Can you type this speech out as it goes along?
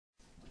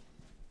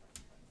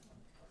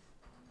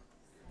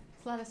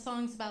a lot of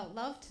songs about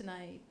love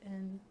tonight,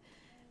 and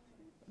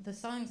the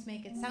songs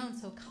make it sound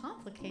so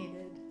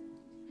complicated.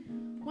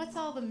 What's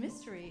all the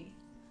mystery?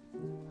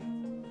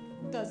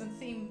 Doesn't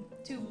seem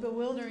too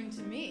bewildering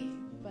to me,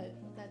 but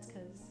that's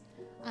because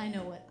I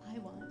know what I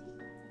want,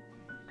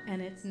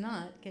 and it's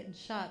not getting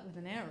shot with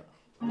an arrow.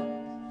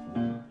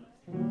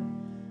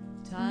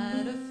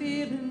 Tired of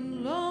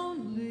feeling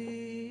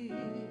lonely,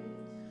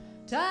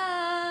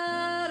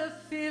 tired of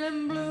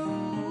feeling blue.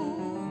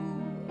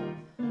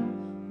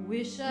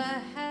 Wish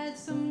I had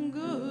some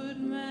good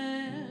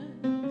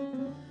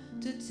man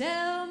to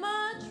tell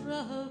my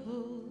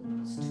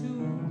troubles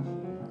to.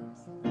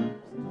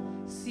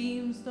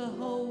 Seems the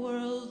whole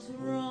world's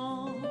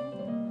wrong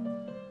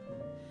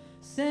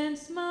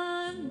since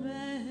my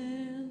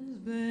man's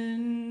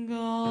been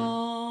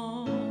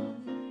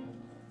gone.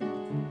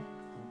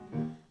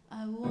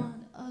 I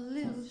want a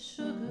little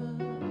sugar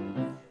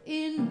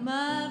in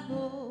my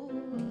bowl.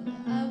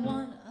 I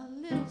want a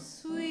little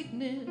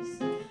sweetness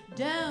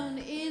down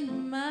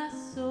in my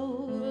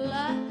soul.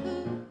 I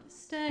could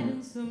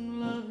stand some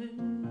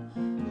loving,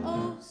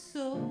 oh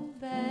so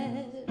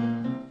bad.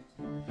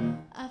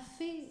 I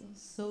feel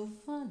so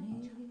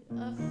funny,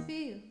 I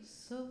feel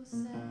so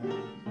sad.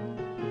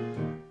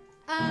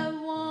 I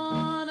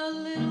want a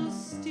little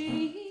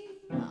steam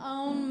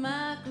on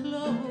my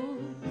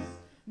clothes.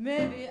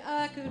 Maybe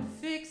I could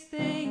fix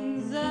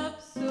things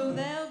up so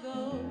they'll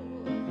go.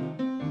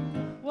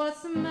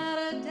 What's the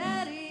matter,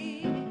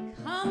 Daddy?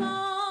 Come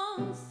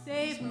on,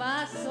 save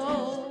my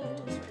soul.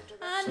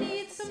 I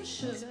need some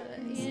sugar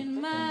in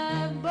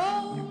my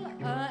bowl.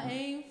 I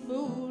ain't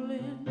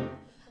fooling.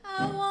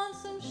 I want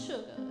some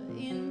sugar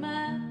in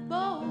my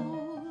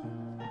bowl.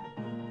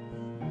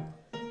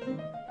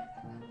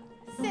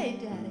 Say,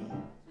 Daddy,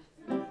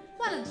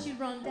 why don't you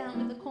run down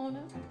to the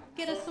corner,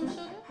 get us some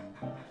sugar?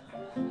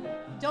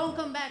 Don't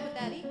come back with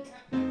that eat.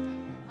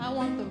 I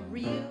want the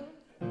real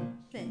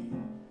thing.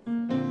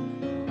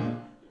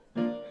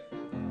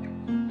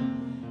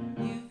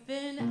 You've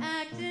been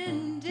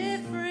acting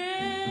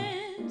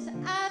different,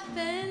 I've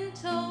been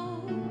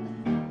told.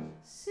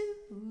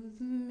 Soothe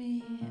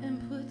me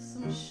and put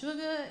some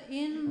sugar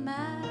in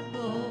my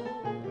bowl.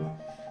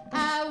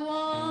 I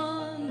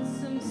want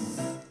some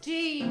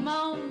steam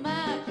on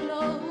my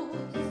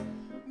clothes.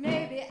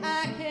 Maybe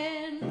I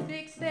can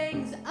fix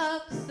things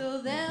up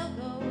so they'll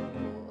go.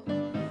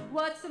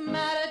 What's the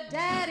matter,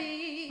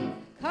 Daddy?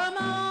 Come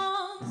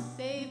on,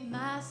 save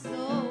my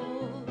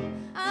soul.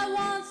 I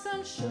want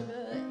some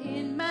sugar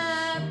in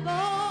my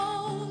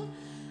bowl.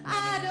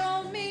 I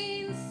don't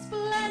mean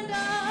splendor.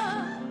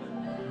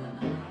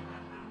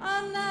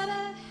 I'm not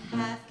a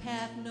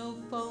half-calf, no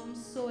foam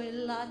soy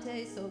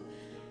latte, so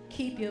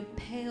keep your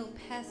pale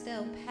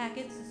pastel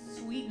packets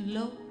sweet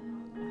low.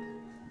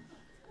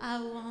 I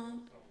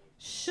want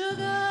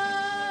sugar